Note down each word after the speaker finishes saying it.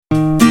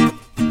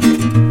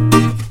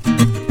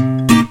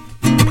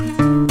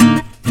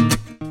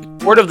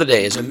Word of the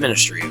Day is a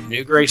ministry of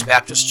New Grace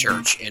Baptist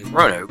Church in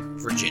Roanoke,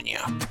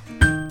 Virginia.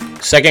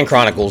 2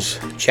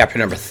 Chronicles, chapter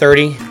number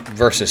 30,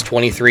 verses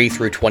 23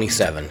 through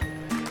 27.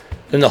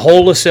 Then the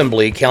whole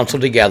assembly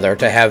counseled together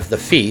to have the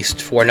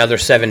feast for another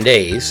 7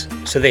 days,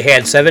 so they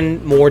had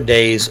 7 more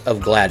days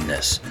of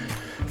gladness.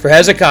 For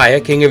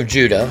Hezekiah, king of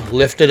Judah,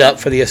 lifted up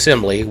for the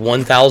assembly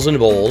 1,000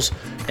 bulls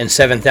and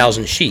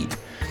 7,000 sheep.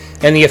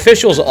 And the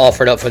officials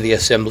offered up for the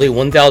assembly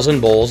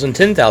 1,000 bulls and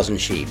 10,000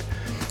 sheep.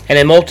 And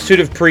a multitude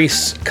of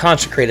priests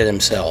consecrated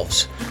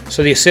themselves.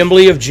 So the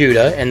assembly of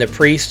Judah and the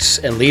priests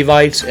and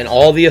Levites and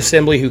all the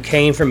assembly who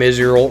came from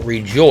Israel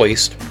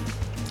rejoiced,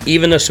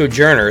 even the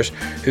sojourners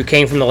who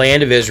came from the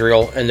land of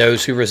Israel and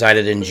those who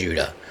resided in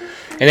Judah.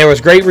 And there was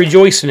great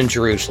rejoicing in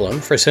Jerusalem,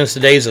 for since the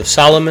days of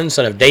Solomon,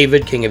 son of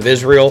David, king of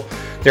Israel,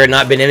 there had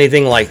not been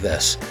anything like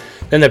this.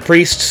 Then the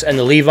priests and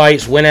the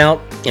Levites went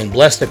out and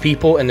blessed the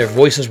people, and their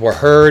voices were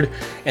heard,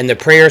 and the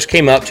prayers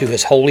came up to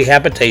his holy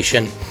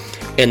habitation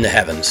in the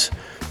heavens.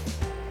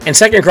 In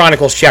 2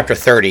 Chronicles chapter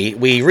 30,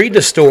 we read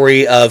the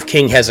story of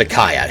King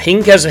Hezekiah.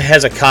 King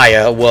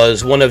Hezekiah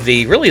was one of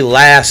the really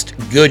last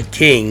good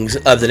kings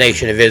of the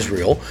nation of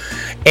Israel.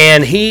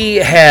 And he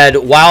had,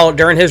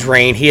 during his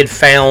reign, he had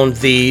found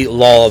the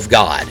law of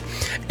God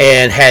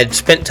and had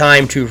spent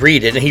time to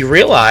read it. And he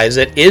realized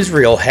that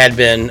Israel had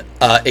been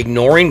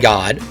ignoring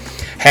God,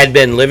 had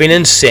been living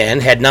in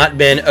sin, had not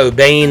been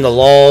obeying the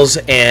laws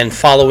and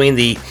following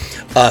the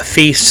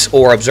feasts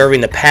or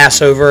observing the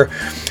Passover.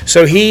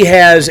 So he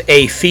has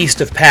a feast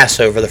of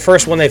Passover, the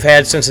first one they've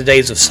had since the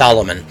days of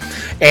Solomon.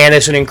 And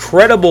it's an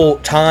incredible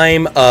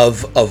time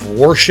of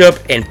worship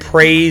and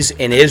praise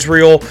in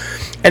Israel.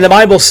 And the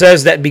Bible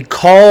says that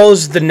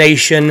because the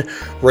nation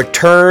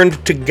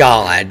returned to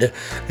God,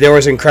 there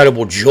was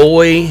incredible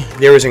joy,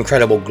 there was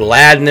incredible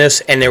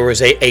gladness, and there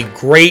was a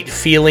great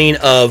feeling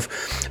of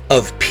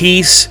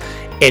peace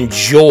and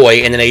joy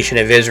in the nation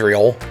of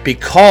Israel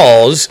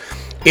because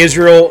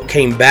Israel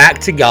came back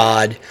to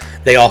God.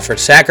 They offered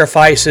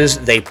sacrifices,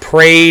 they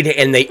prayed,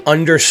 and they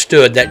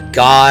understood that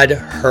God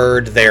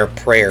heard their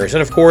prayers.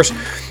 And of course,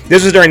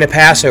 this was during the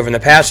Passover, and the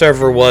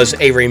Passover was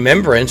a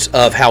remembrance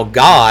of how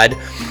God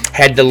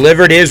had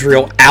delivered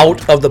Israel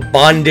out of the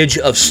bondage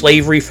of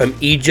slavery from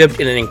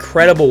Egypt in an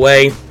incredible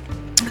way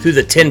through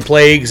the 10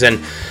 plagues,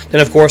 and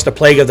then of course the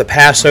plague of the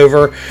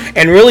Passover.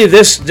 And really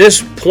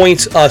this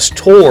points us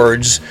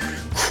towards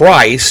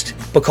Christ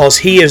because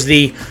he is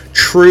the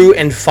true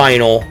and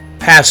final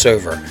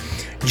Passover.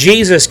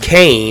 Jesus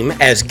came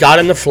as God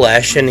in the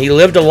flesh, and he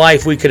lived a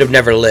life we could have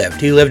never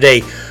lived. He lived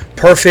a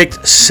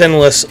perfect,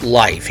 sinless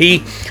life.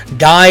 He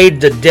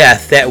died the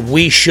death that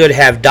we should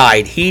have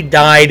died. He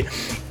died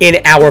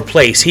in our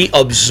place. He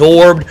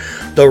absorbed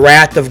the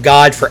wrath of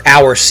God for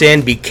our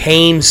sin,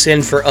 became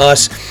sin for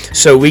us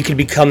so we could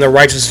become the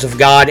righteousness of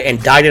God,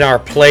 and died in our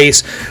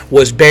place,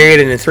 was buried,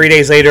 and then 3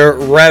 days later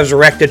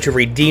resurrected to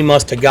redeem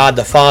us to God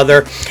the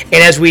Father.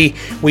 And as we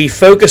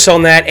focus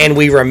on that and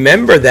we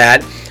remember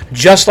that,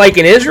 just like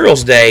in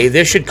Israel's day,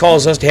 this should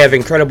cause us to have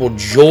incredible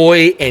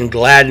joy and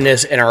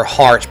gladness in our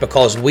hearts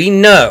because we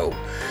know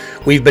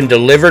we've been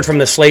delivered from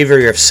the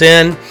slavery of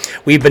sin,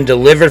 we've been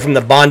delivered from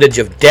the bondage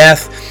of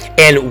death,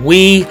 and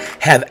we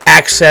have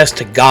access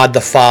to God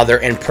the Father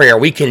in prayer.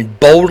 We can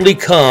boldly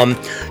come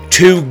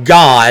to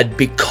God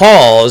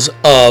because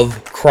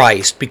of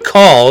Christ,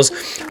 because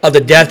of the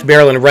death,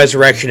 burial, and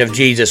resurrection of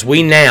Jesus.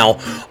 We now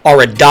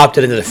are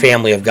adopted into the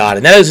family of God,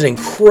 and that is an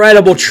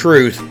incredible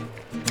truth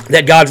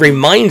that God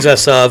reminds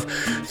us of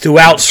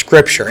throughout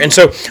Scripture. And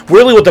so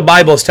really what the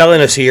Bible is telling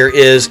us here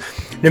is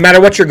no matter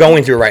what you're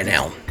going through right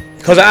now,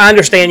 because I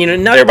understand,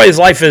 not everybody's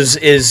life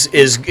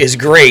is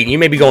great. You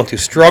may be going through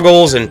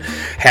struggles and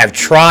have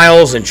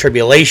trials and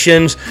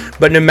tribulations,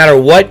 but no matter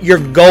what you're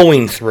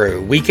going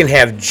through, we can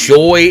have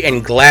joy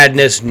and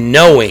gladness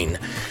knowing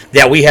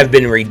that we have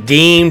been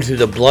redeemed through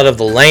the blood of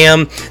the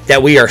Lamb,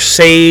 that we are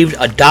saved,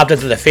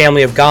 adopted to the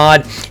family of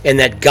God, and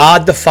that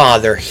God the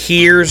Father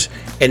hears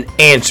and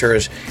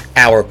answers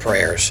our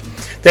prayers.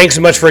 Thanks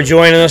so much for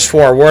joining us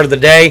for our Word of the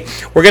Day.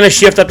 We're going to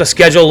shift up the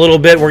schedule a little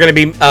bit. We're going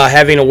to be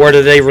having a Word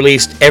of the Day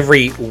released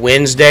every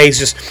Wednesday.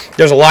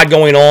 There's a lot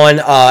going on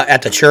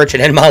at the church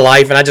and in my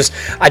life, and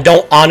I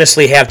don't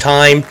honestly have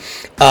time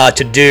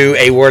to do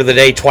a Word of the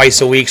Day twice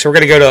a week. So we're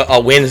going to go to a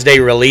Wednesday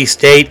release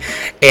date.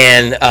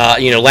 And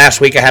last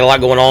week I had a lot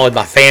going on with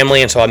my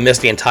family, and so I missed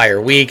the entire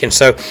week. And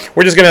so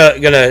we're just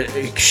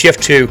gonna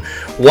shift to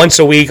once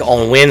a week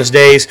on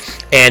Wednesdays,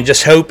 and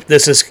just hope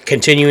this is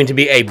continuing to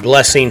be a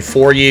blessing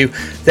for you.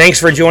 Thanks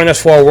for joining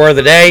us for our Word of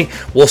the Day.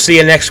 We'll see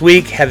you next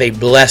week. Have a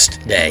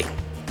blessed day.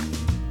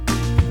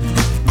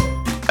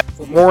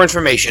 For more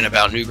information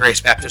about New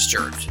Grace Baptist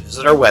Church,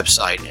 visit our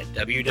website at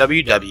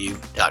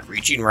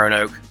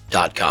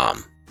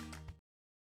www.reachingroanoke.com.